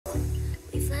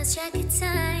lost track of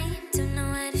time, don't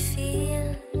know how to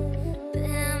feel, but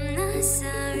I'm not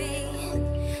sorry.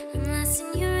 I'm lost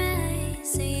in your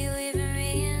eyes, are you even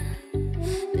real?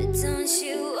 But don't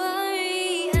you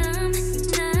worry, I'm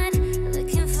not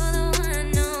looking for the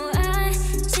one. No, I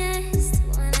just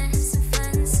wanna have some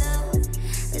fun, so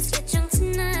let's get drunk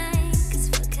tonight, 'cause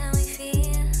fuck how we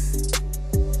feel.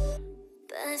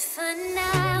 But for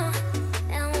now,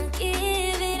 I won't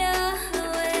give it all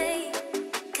away,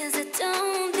 'cause I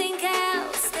don't think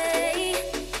I'll stay.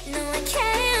 No, I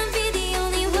can't be the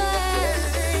only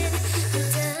one who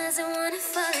doesn't wanna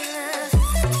fall in love.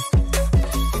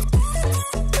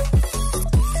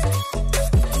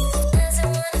 Doesn't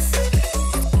wanna fall in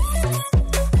love.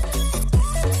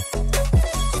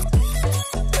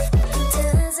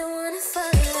 Doesn't wanna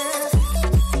fall in love.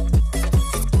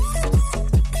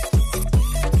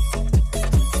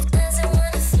 Doesn't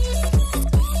wanna feel.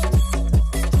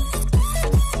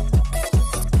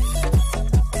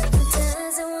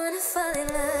 Doesn't wanna fall in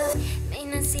love. May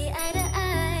not see eye to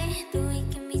eye, but we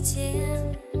can be chill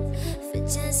for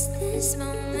just this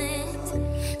moment.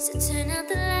 So turn out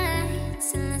the lights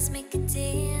and let's make a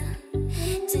deal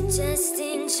to just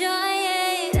enjoy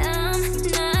it. I'm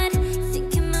not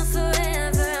thinking about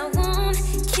forever. I won't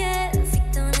care if we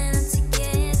don't end up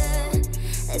together.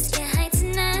 Let's get high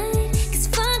tonight, 'cause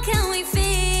fuck how we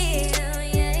feel,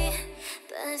 yeah.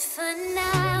 But for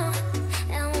now,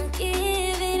 I won't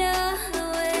give it all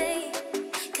away,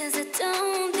 'cause I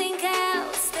don't think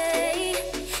I'll stay.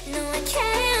 No, I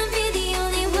can't be the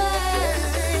only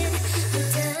one who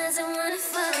doesn't wanna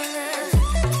fall in love.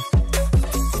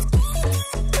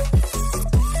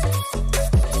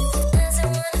 Doesn't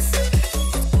wanna fall.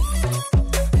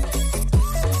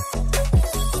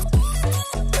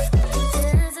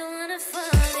 Doesn't wanna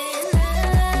fall in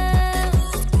love.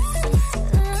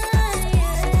 Oh,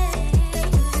 yeah.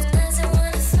 Doesn't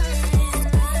wanna fall in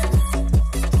love.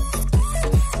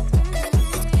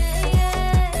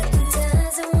 Yeah.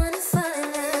 Doesn't wanna fall in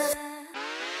love.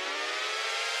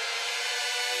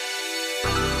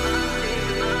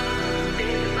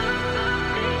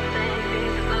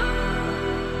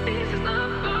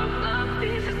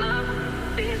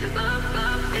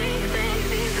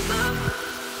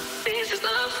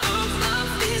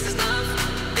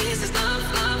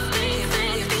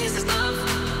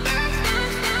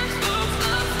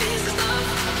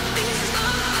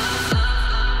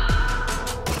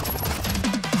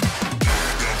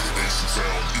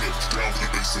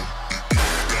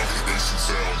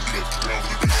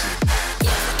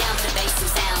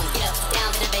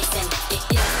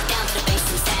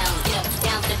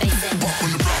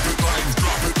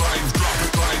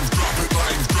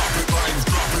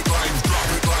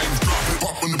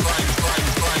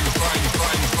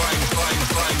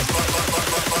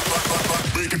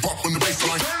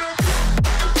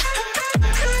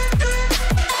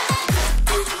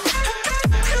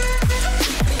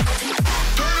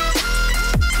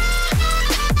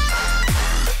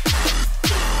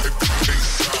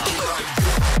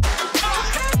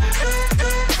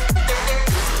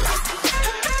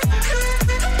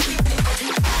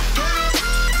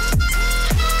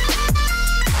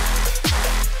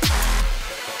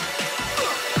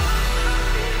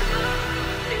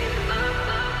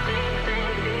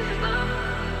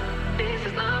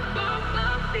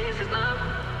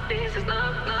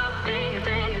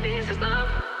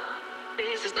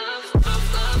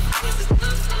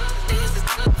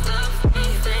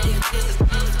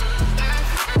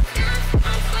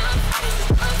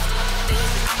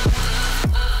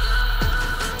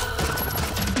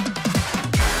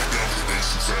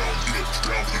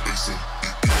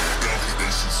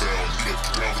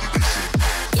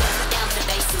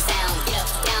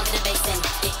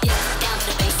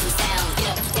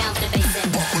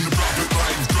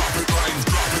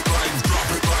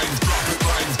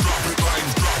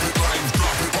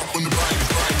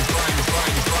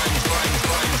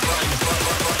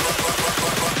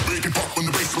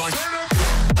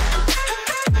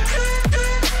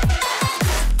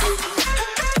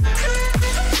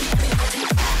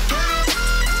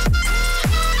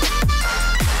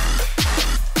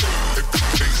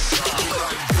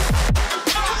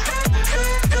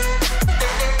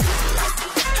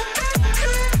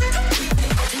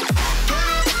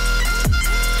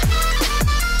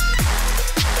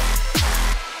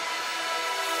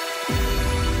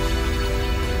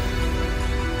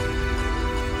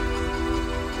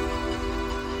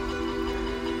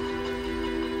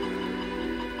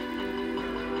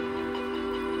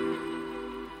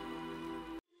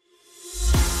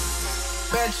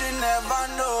 Bet you never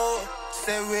know.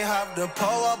 Say we have the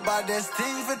power, but there's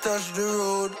things we touch the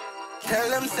road. Tell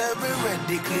them say we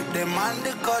ready, clip them on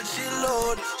the cut she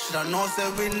load. Shoulda know say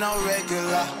we no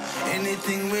regular,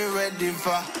 anything we ready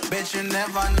for. Bet you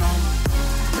never know,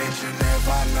 bet you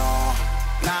never know.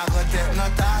 Nah go take no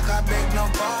talk, I beg no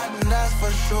pardon, that's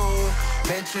for sure.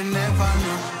 Bet you never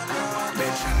know,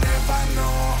 bet you never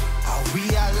know. How we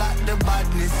are like the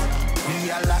badness,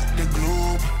 we are like the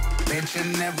globe. Bet you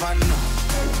never know,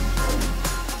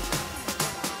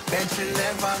 bet you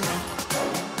never know.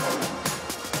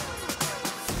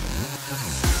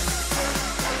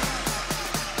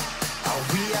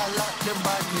 We are like the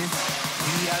badness,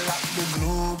 we are like the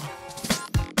globe.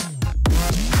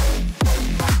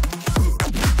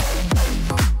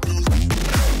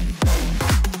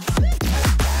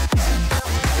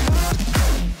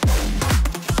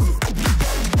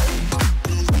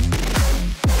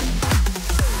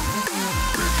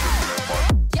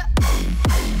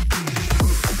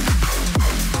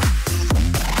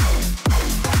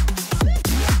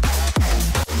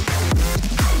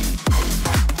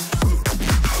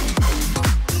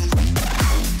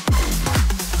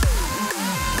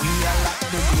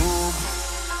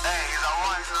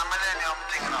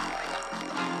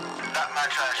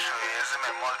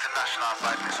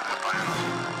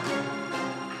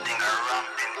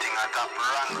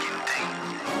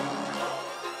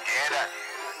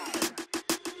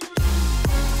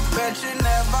 Bet you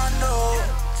never know.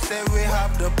 Say we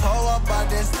have the power, but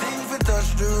there's things we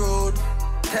touch the road.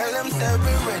 Tell them say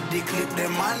we ready, clip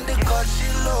them on the cut she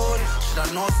load.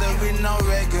 Shoulda know say we no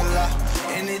regular,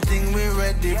 anything we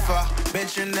ready for.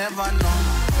 Bet you never know,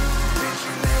 bet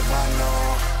you never know.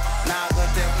 Nah go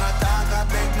take no talk, I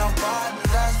beg no pardon,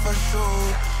 that's for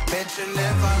sure. Bet you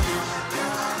never know,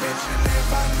 bet you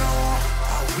never know.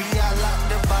 How we are like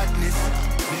the badness,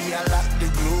 we are like the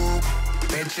globe.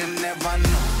 Bet you never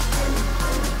know,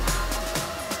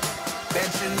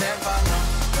 bet you never know.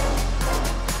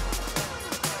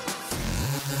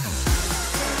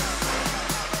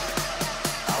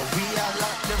 How we are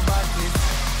like the badness,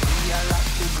 we are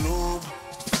like the globe.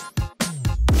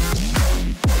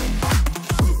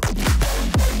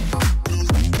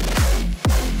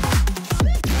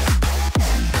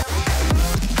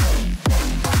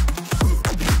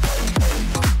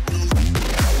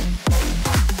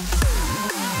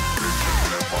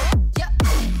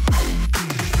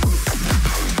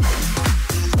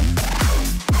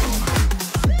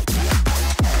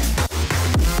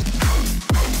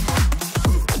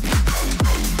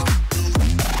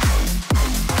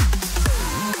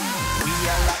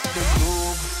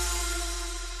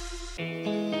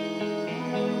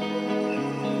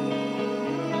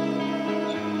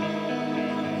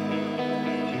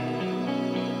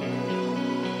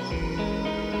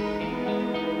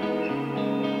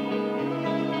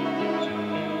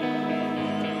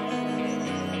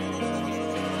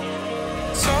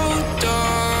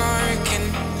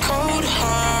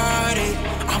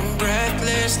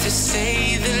 To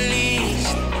say the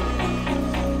least,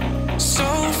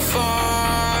 so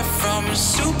far from a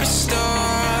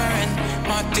superstar, and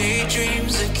my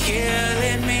daydreams are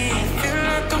killing me. Feel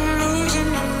like I'm losing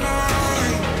my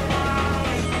mind.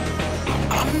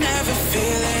 I'm never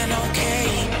feeling okay.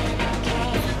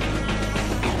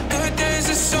 Good days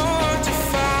are so hard to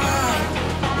find.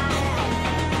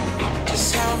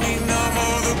 Just help me numb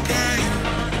all the pain.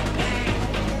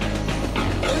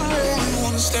 I'm only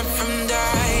one step from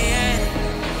dying.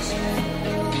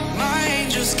 My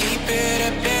angels keep it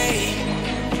at bay.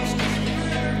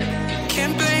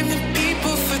 Can't blame the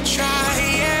people for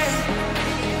trying.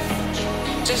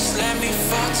 Just let me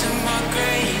fall to my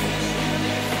grave.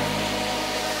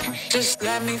 Just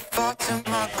let me fall to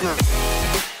my grave.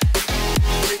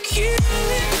 To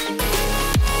kill it.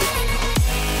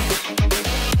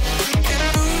 And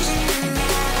I'm losing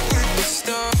my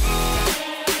stuff.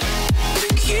 To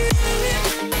kill it.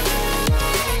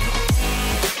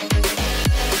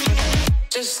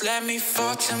 Just let me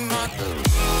fall to my grave.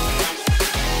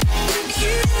 To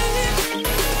kill it.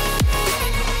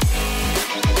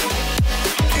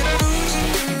 And I'm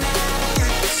losing my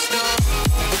stuff.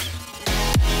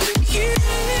 To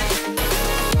kill it.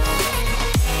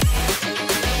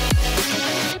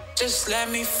 Just let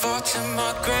me fall to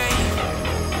my grave.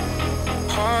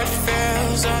 Heart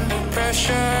fails under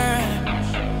pressure.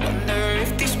 Wonder if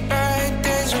these bad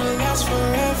days will last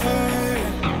forever.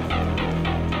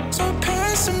 So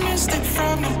pessimistic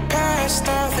from the past.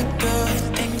 All the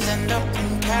good things end up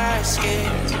in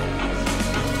caskets.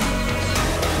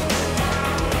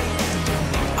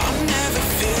 I'm never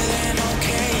feeling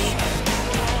okay.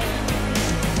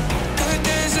 Good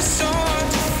days are so hard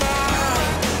to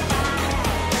find.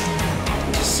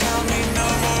 Just help me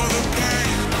numb all the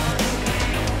pain.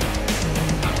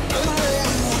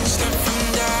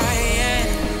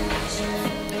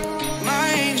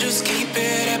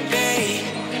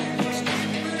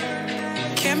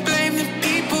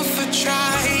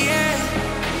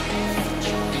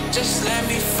 Just let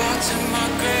me fall to my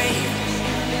grave.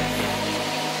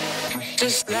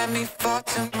 Just let me fall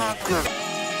to my grave.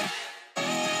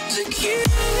 To kill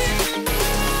it.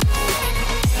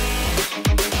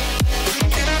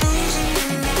 Get a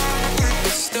losing at the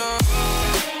start.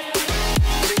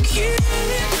 To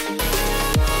kill it.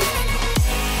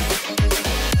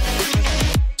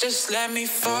 Just let me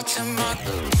fall to my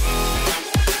grave.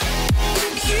 To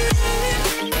kill it.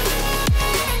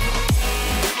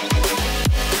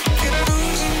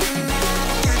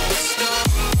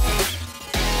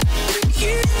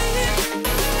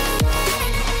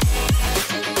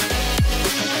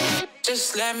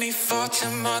 Just let me fall to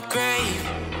my grave.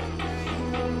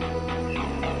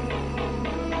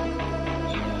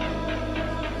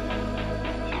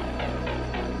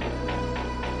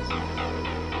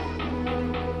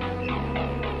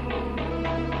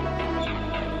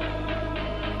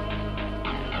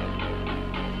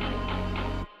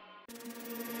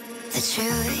 The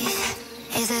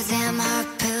truth is a damn hard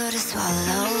pill to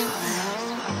swallow.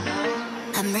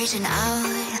 I'm reaching out,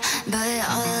 but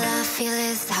all I feel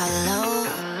is hollow.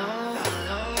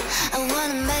 I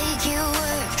wanna make you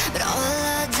work, but all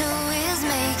I do is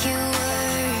make you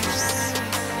worse.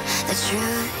 The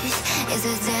truth is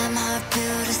a damn hard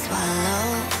pill to swallow.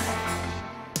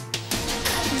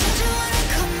 Don't you wanna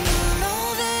come on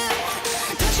over?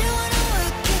 Don't you wanna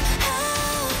work it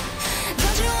out?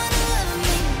 Don't you wanna love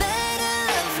me better,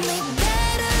 love me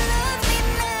better, love me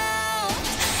now?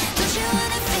 Don't you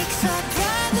wanna fix our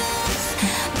problems?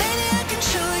 Baby, I can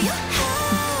show you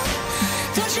how.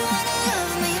 Don't you wanna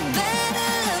love me better,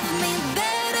 love me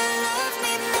better, love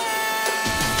me now?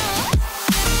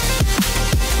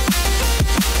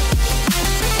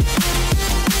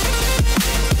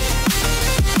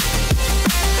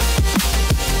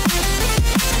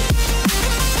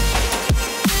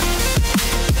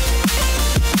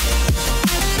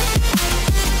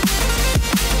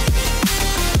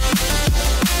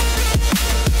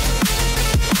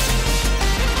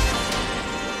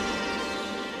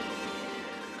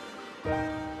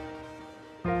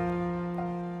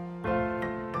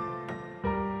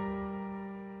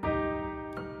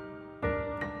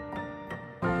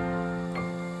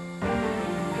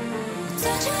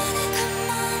 Don't you wanna come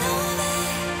on over?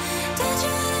 Don't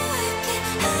you wanna work it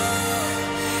out?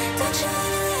 Don't you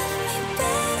wanna love me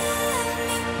better, love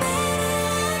me better,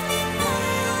 love me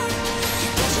now?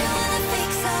 Don't you wanna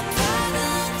fix our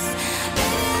problems?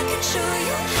 Baby, I can show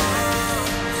you how.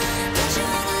 Don't you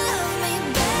wanna love me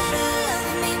better, love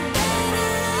me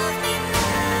better, love me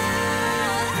now?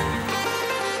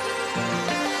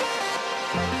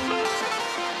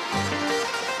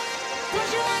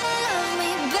 Don't you wanna love me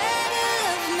better,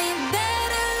 love me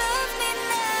better, love me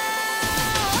now?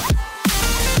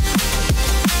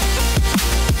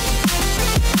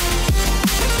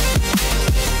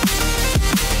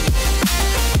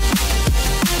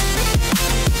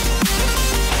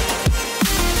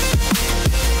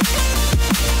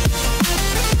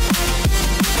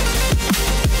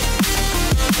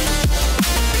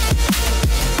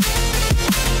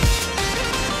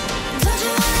 Don't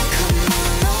you wanna come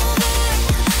on over?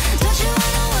 Don't you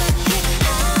wanna work it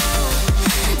out?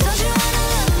 Don't you wanna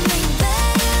love me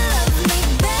better, love me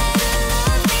better,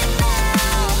 love me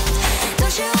now?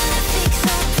 Don't you wanna fix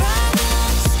our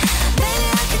problems? Baby,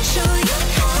 I can show you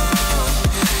how.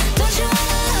 Don't you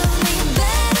wanna love me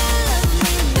better, love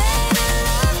me better,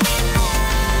 love me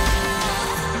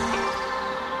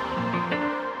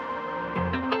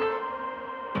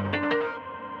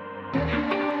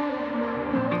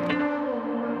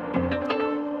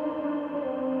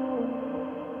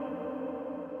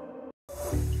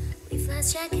We've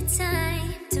lost track of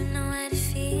time, don't know how to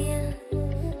feel,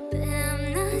 but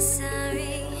I'm not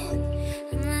sorry.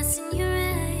 I'm lost in your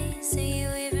eyes, are you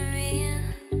even real?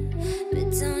 But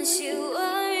don't you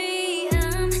worry,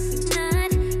 I'm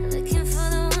not looking for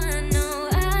the one. No,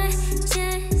 I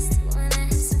just wanna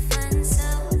have some fun. So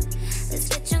let's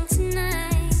get drunk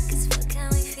tonight, 'cause fuck how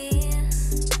we feel.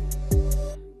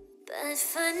 But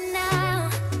for now,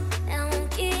 I won't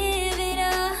give it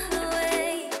all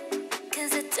away,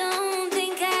 'cause I don't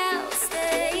think I'll stay.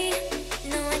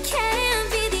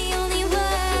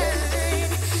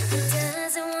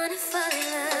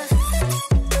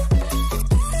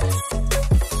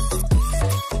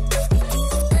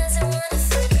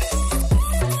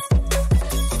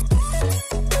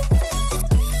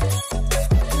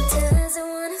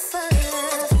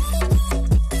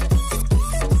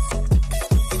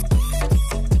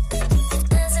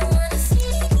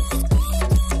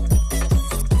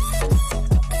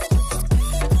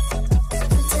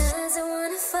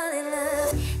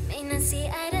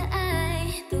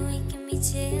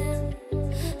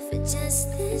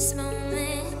 this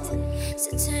moment.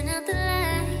 So turn out the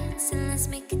lights and let's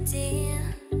make a deal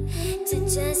to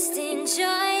just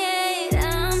enjoy it.